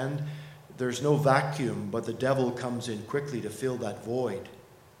his hand, there's no vacuum, but the devil comes in quickly to fill that void.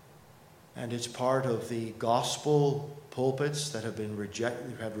 And it's part of the gospel pulpits that have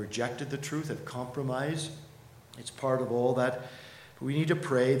rejected the truth, have compromised. It's part of all that. But we need to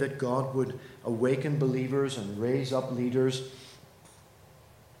pray that God would awaken believers and raise up leaders,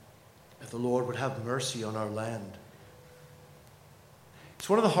 that the Lord would have mercy on our land. It's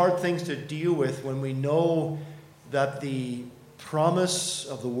one of the hard things to deal with when we know that the promise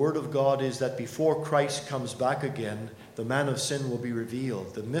of the Word of God is that before Christ comes back again, the man of sin will be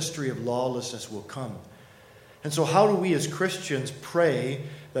revealed. The mystery of lawlessness will come. And so how do we as Christians pray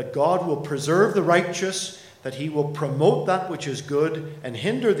that God will preserve the righteous, that he will promote that which is good and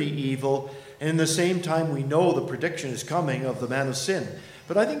hinder the evil, and in the same time we know the prediction is coming of the man of sin?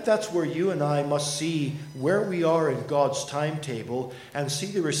 But I think that's where you and I must see where we are in God's timetable and see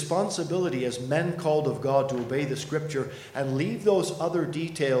the responsibility as men called of God to obey the Scripture and leave those other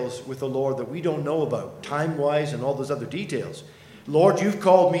details with the Lord that we don't know about, time-wise and all those other details. Lord, you've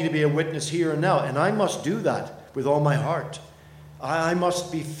called me to be a witness here and now, and I must do that with all my heart. I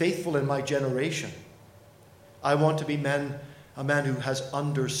must be faithful in my generation. I want to be a man who has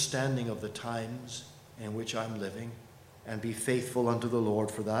understanding of the times in which I'm living, and be faithful unto the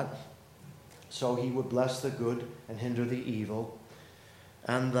Lord for that. So he would bless the good and hinder the evil,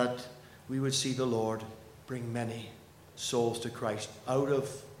 and that we would see the Lord bring many souls to Christ out of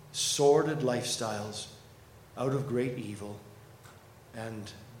sordid lifestyles, out of great evil,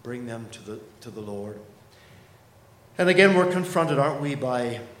 and bring them to the Lord. And again, we're confronted, aren't we,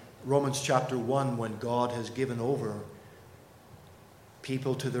 by Romans chapter 1, when God has given over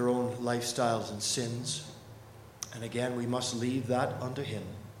people to their own lifestyles and sins. And again, we must leave that unto him.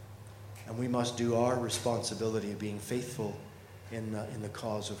 And we must do our responsibility of being faithful in the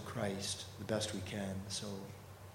cause of Christ the best we can. So